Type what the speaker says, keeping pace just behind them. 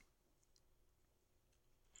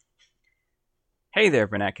Hey there,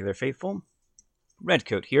 Vernacular Faithful.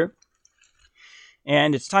 Redcoat here,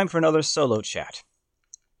 and it's time for another solo chat.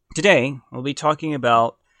 Today, we'll be talking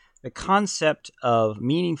about the concept of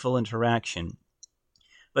meaningful interaction,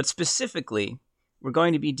 but specifically, we're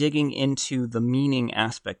going to be digging into the meaning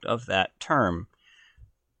aspect of that term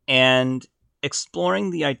and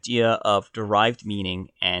exploring the idea of derived meaning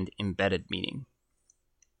and embedded meaning.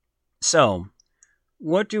 So,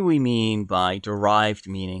 what do we mean by derived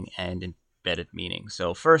meaning and embedded meaning?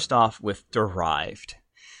 So first off, with derived.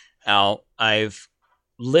 Now, I've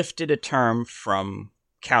lifted a term from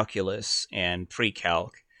calculus and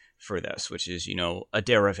pre-calc for this, which is, a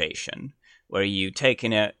derivation, where you take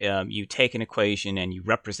an equation and you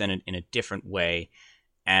represent it in a different way,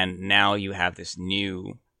 and now you have this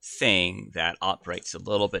new thing that operates a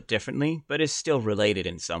little bit differently, but is still related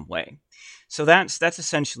in some way. So that's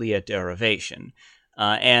essentially a derivation.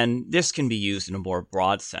 And this can be used in a more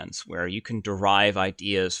broad sense, where you can derive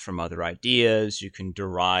ideas from other ideas, you can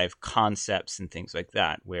derive concepts and things like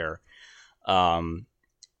that, where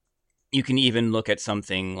you can even look at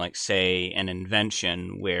something like, say, an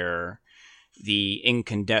invention where the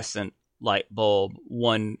incandescent light bulb,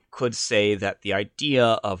 one could say that the idea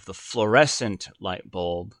of the fluorescent light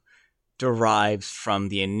bulb derives from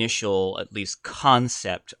the initial, at least,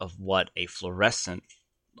 concept of what a fluorescent,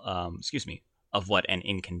 of what an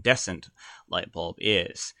incandescent light bulb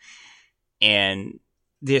is. And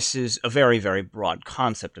this is a very, very broad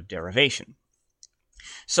concept of derivation.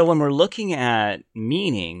 So when we're looking at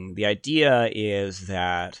meaning, the idea is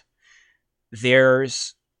that there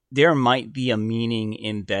might be a meaning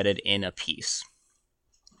embedded in a piece.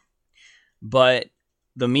 But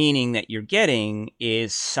the meaning that you're getting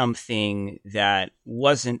is something that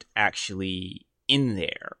wasn't actually in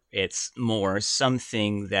there. It's more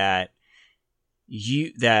something that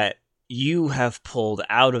you have pulled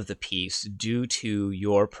out of the piece due to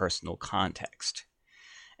your personal context.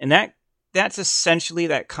 And that's essentially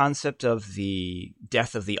that concept of the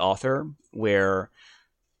death of the author, where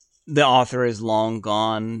the author is long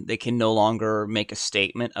gone. They can no longer make a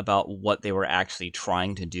statement about what they were actually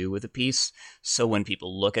trying to do with the piece. So when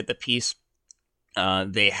people look at the piece,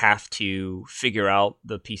 they have to figure out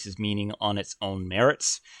the piece's meaning on its own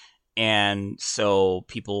merits. And so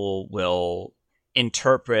people will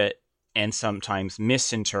interpret and sometimes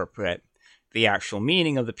misinterpret the actual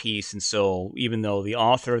meaning of the piece. And so even though the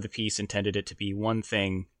author of the piece intended it to be one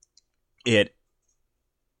thing, it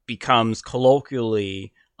becomes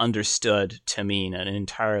colloquially understood to mean an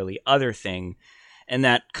entirely other thing. And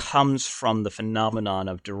that comes from the phenomenon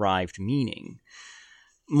of derived meaning.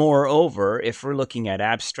 Moreover, if we're looking at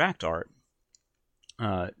abstract art,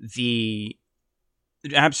 the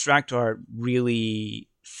abstract art really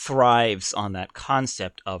thrives on that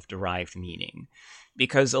concept of derived meaning,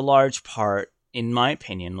 because in my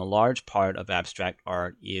opinion, a large part of abstract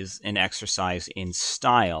art is an exercise in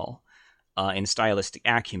style, in stylistic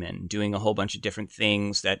acumen, doing a whole bunch of different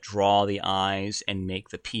things that draw the eyes and make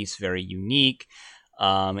the piece very unique,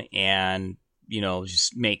 and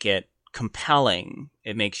just make it compelling.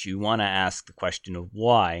 It makes you want to ask the question of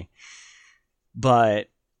why. But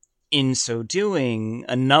in so doing,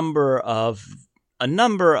 a number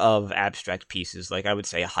of abstract pieces, like I would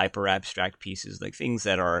say hyper abstract pieces, like things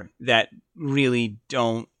that really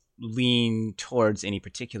don't lean towards any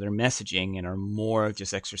particular messaging and are more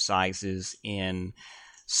just exercises in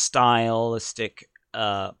stylistic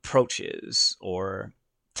approaches or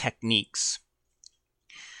techniques.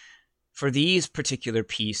 For these particular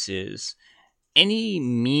pieces, any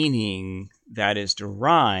meaning that is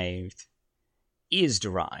derived is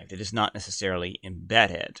derived. It is not necessarily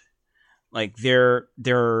embedded. Like there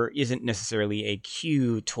isn't necessarily a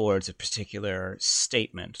cue towards a particular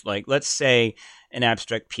statement. Like, let's say an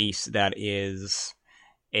abstract piece that is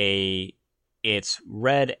it's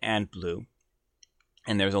red and blue,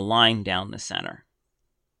 and there's a line down the center.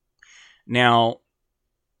 Now,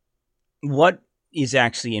 what is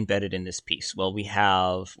actually embedded in this piece? Well, we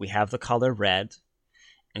have the color red,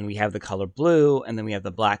 and we have the color blue, and then we have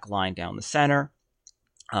the black line down the center.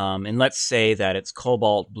 And let's say that it's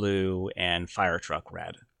cobalt blue and fire truck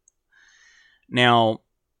red. Now,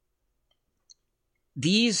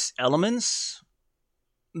 these elements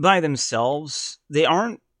by themselves, they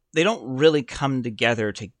don't really come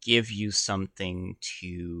together to give you something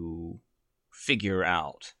to figure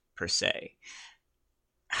out, per se.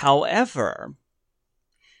 However,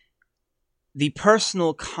 the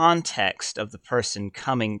personal context of the person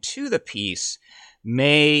coming to the piece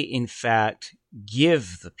may, in fact,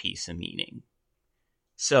 give the piece a meaning.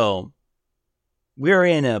 So, we're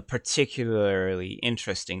in a particularly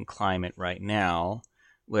interesting climate right now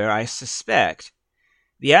where I suspect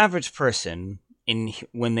The average person,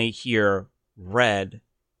 when they hear red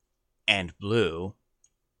and blue,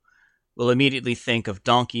 will immediately think of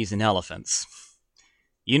donkeys and elephants.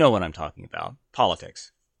 You know what I'm talking about.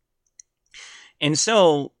 Politics. And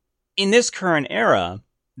so, in this current era,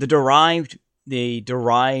 the derived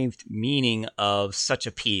meaning of such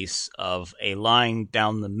a piece, of a line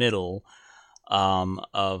down the middle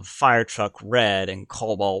of fire truck red and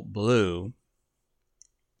cobalt blue,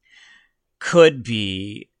 could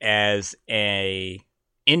be as a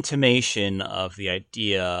intimation of the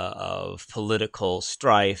idea of political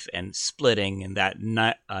strife and splitting, and that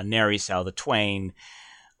nary shall the twain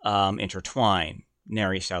intertwine,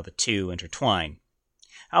 nary shall the two intertwine.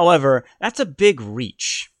 However, that's a big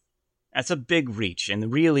reach.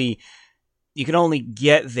 And really, you can only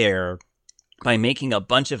get there by making a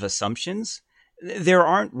bunch of assumptions. There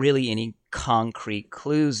aren't really any concrete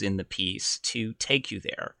clues in the piece to take you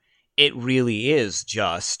there. It really is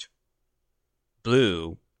just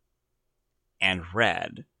blue and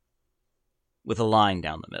red with a line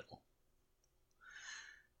down the middle.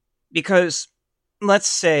 Because let's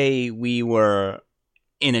say we were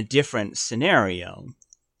in a different scenario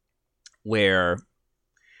where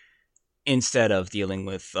instead of dealing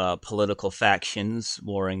with political factions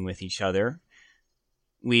warring with each other,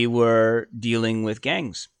 we were dealing with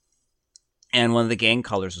gangs. And one of the gang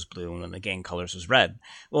colors was blue, and one of the gang colors was red.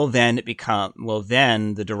 Then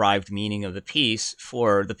the derived meaning of the piece,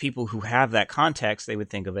 for the people who have that context, they would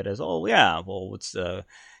think of it as, it's the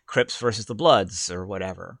Crips versus the Bloods or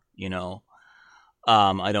whatever, I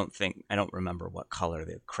don't remember what color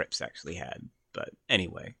the Crips actually had, but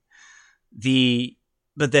anyway.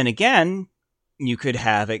 But then again, you could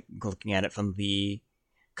have it looking at it from the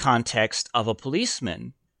context of a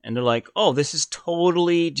policeman. And they're like, oh, this is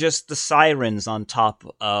totally just the sirens on top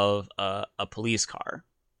of a police car.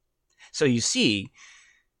 So you see,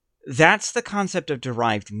 that's the concept of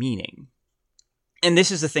derived meaning. And this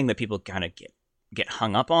is the thing that people kind of get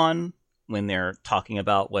hung up on when they're talking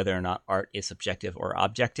about whether or not art is subjective or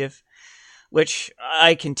objective, which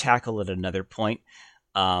I can tackle at another point.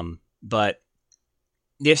 But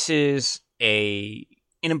this is an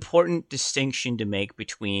important distinction to make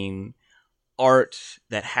between art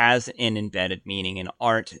that has an embedded meaning and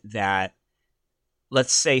art that,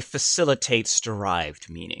 let's say, facilitates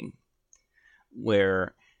derived meaning,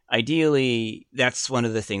 where ideally that's one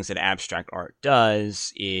of the things that abstract art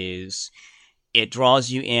does, is it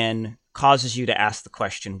draws you in, causes you to ask the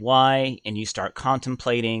question why, and you start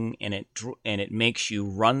contemplating, and it makes you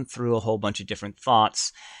run through a whole bunch of different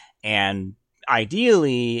thoughts, and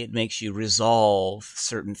ideally it makes you resolve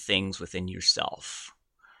certain things within yourself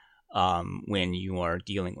when you are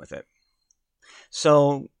dealing with it.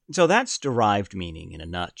 So that's derived meaning in a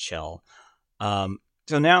nutshell. So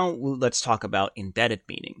now let's talk about embedded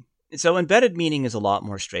meaning. So embedded meaning is a lot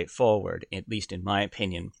more straightforward, at least in my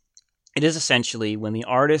opinion. It is essentially when the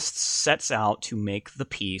artist sets out to make the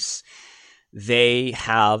piece, they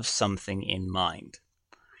have something in mind.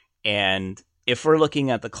 And if we're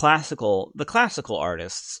looking at the classical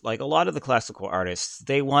artists, like a lot of the classical artists,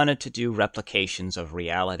 they wanted to do replications of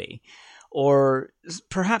reality, or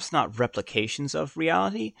perhaps not replications of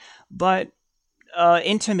reality, but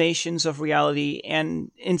intimations of reality,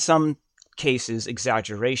 and in some cases,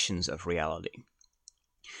 exaggerations of reality.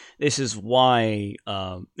 This is why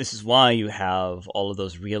you have all of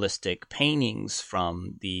those realistic paintings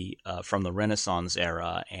from the Renaissance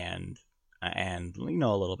era and a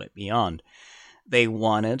little bit beyond. They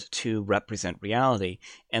wanted to represent reality,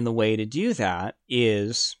 and the way to do that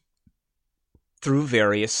is through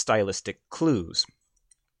various stylistic clues.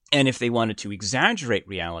 And if they wanted to exaggerate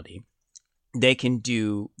reality, they can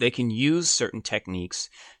use certain techniques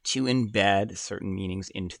to embed certain meanings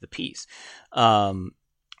into the piece. I'm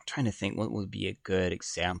trying to think what would be a good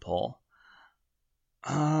example.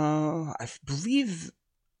 I believe.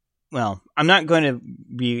 Well, I'm not going to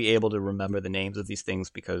be able to remember the names of these things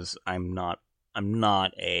because I'm not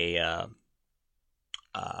a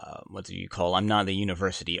I'm not a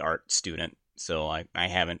university art student, so I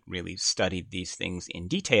haven't really studied these things in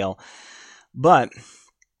detail. But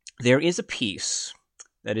there is a piece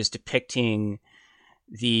that is depicting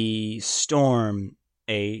the storm,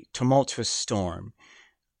 a tumultuous storm,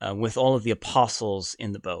 with all of the apostles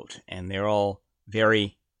in the boat, and they're all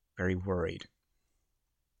very, very worried.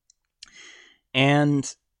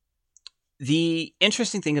 And the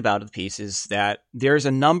interesting thing about the piece is that there's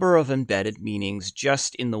a number of embedded meanings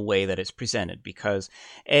just in the way that it's presented, because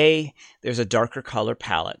there's a darker color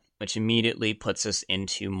palette, which immediately puts us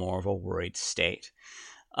into more of a worried state.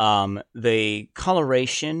 The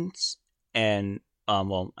colorations and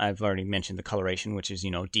well, I've already mentioned the coloration, which is,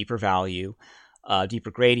 deeper value,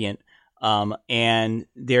 deeper gradient. And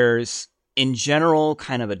there's, in general,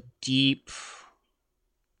 kind of a deep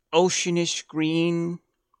oceanish green,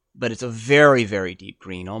 but it's a very, very deep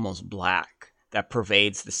green, almost black, that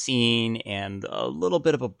pervades the scene, and a little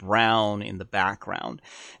bit of a brown in the background.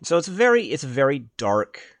 So it's a very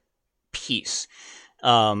dark piece.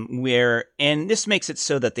 And this makes it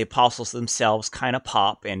so that the apostles themselves kind of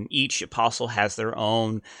pop, and each apostle has their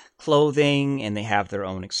own clothing and they have their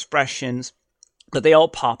own expressions, but they all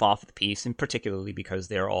pop off the piece, and particularly because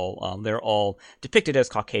they're all depicted as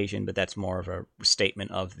Caucasian, but that's more of a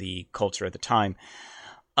statement of the culture at the time.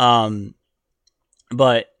 But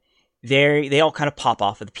they all kind of pop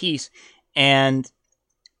off of the piece, and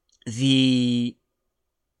the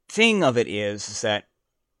thing of it is that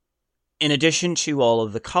in addition to all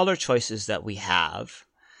of the color choices that we have,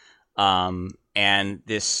 and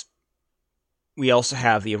this, we also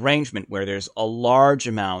have the arrangement where there's a large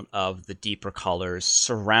amount of the deeper colors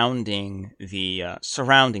surrounding the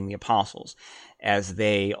apostles as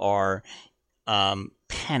they are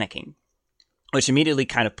panicking, which immediately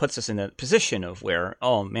kind of puts us in a position of where,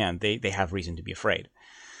 oh man, they have reason to be afraid.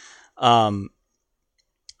 But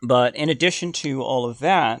in addition to all of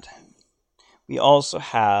that, we also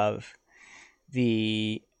have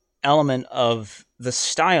the element of the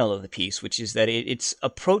style of the piece, which is that it's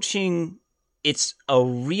a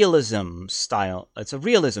realism style. It's a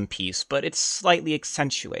realism piece, but it's slightly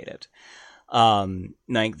accentuated.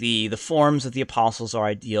 Like the forms of the apostles are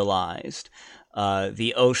idealized.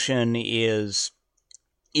 The ocean is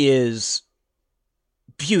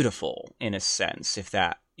beautiful in a sense, if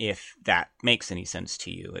that makes any sense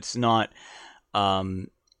to you. It's not,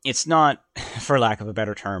 for lack of a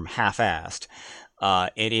better term, half-assed.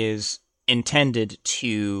 It is intended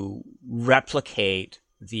to replicate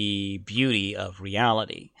the beauty of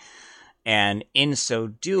reality, and in so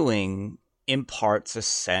doing imparts a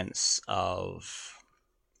sense of,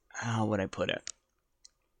 how would I put it,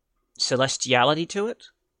 celestiality to it.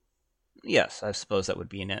 Yes, I suppose that would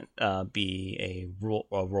be a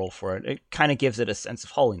role for it. It kind of gives it a sense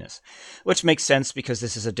of holiness, which makes sense because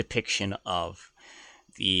this is a depiction of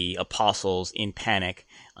the apostles in panic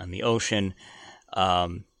on the ocean,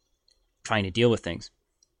 trying to deal with things.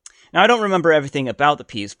 Now, I don't remember everything about the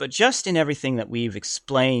piece, but just in everything that we've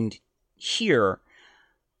explained here,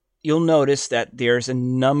 you'll notice that there's a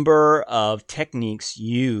number of techniques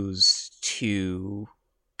used to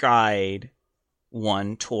guide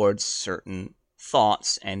one towards certain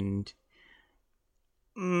thoughts and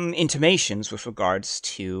intimations with regards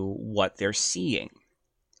to what they're seeing.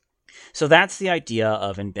 So that's the idea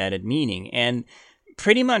of embedded meaning. And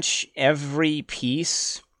pretty much every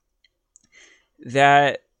piece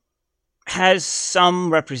that has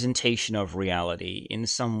some representation of reality in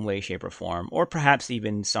some way, shape, or form, or perhaps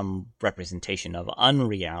even some representation of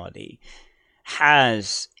unreality,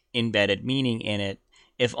 has embedded meaning in it,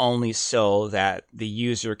 if only so that the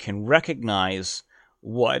user can recognize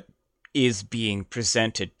what is being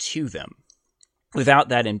presented to them. Without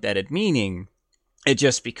that embedded meaning, it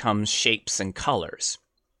just becomes shapes and colors.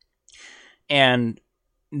 And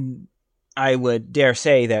I would dare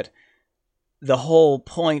say that the whole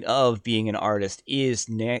point of being an artist is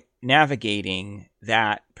navigating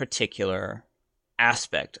that particular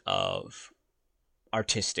aspect of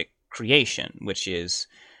artistic creation, which is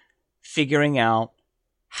figuring out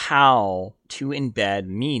how to embed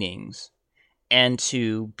meanings and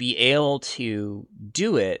to be able to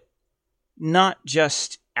do it not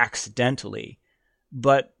just accidentally,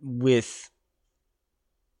 but with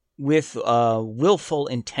willful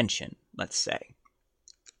intention, let's say.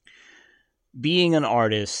 Being an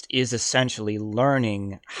artist is essentially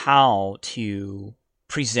learning how to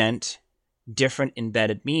present different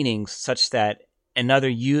embedded meanings such that another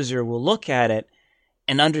user will look at it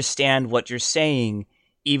and understand what you're saying,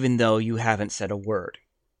 even though you haven't said a word.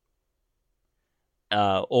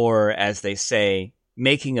 Or, as they say,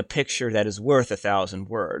 making a picture that is worth 1,000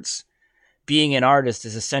 words. Being an artist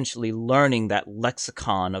is essentially learning that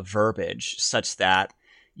lexicon of verbiage such that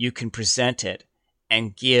you can present it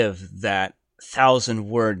and give that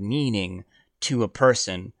 1,000-word meaning to a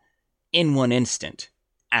person in one instant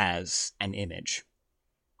as an image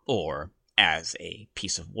or as a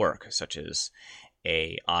piece of work, such as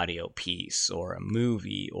a audio piece or a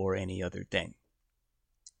movie or any other thing.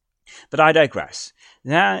 But I digress.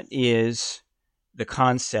 That is the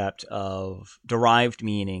concept of derived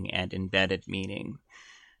meaning and embedded meaning.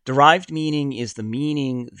 Derived meaning is the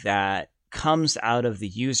meaning that comes out of the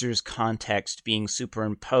user's context being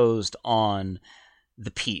superimposed on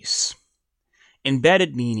the piece.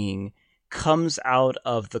 Embedded meaning comes out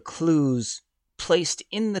of the clues placed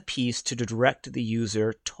in the piece to direct the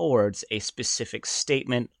user towards a specific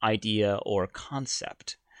statement, idea, or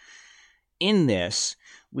concept. In this,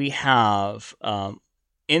 we have the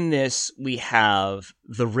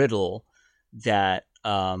riddle that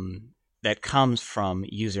that comes from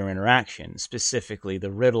user interaction, specifically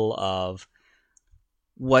the riddle of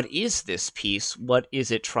what is this piece? What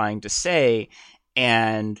is it trying to say?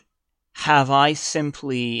 And have I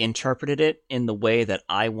simply interpreted it in the way that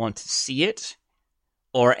I want to see it?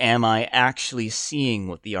 Or am I actually seeing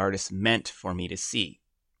what the artist meant for me to see?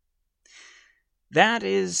 That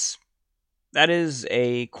is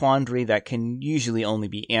a quandary that can usually only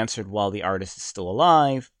be answered while the artist is still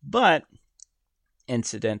alive, but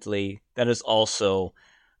incidentally, that is also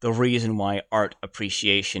the reason why art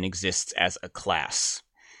appreciation exists as a class,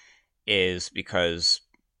 is because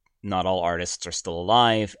not all artists are still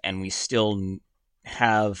alive, and we still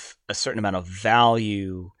have a certain amount of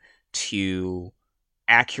value to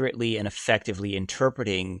accurately and effectively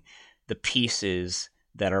interpreting the pieces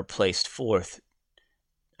that are placed forth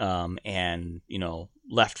and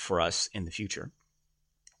left for us in the future.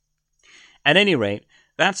 At any rate,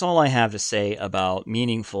 that's all I have to say about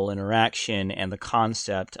meaningful interaction and the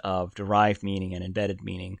concept of derived meaning and embedded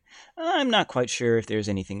meaning. I'm not quite sure if there's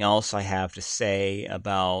anything else I have to say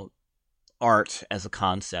about art as a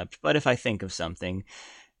concept, but if I think of something,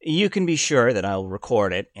 you can be sure that I'll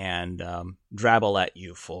record it and drabble at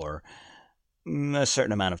you for a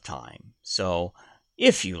certain amount of time. So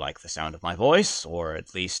if you like the sound of my voice, or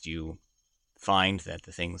at least you find that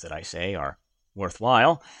the things that I say are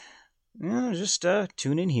worthwhile, just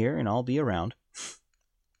tune in here and I'll be around.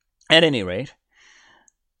 At any rate,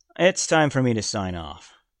 it's time for me to sign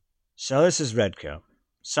off. So this is Redco,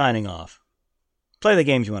 signing off. Play the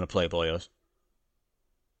games you want to play, boyos.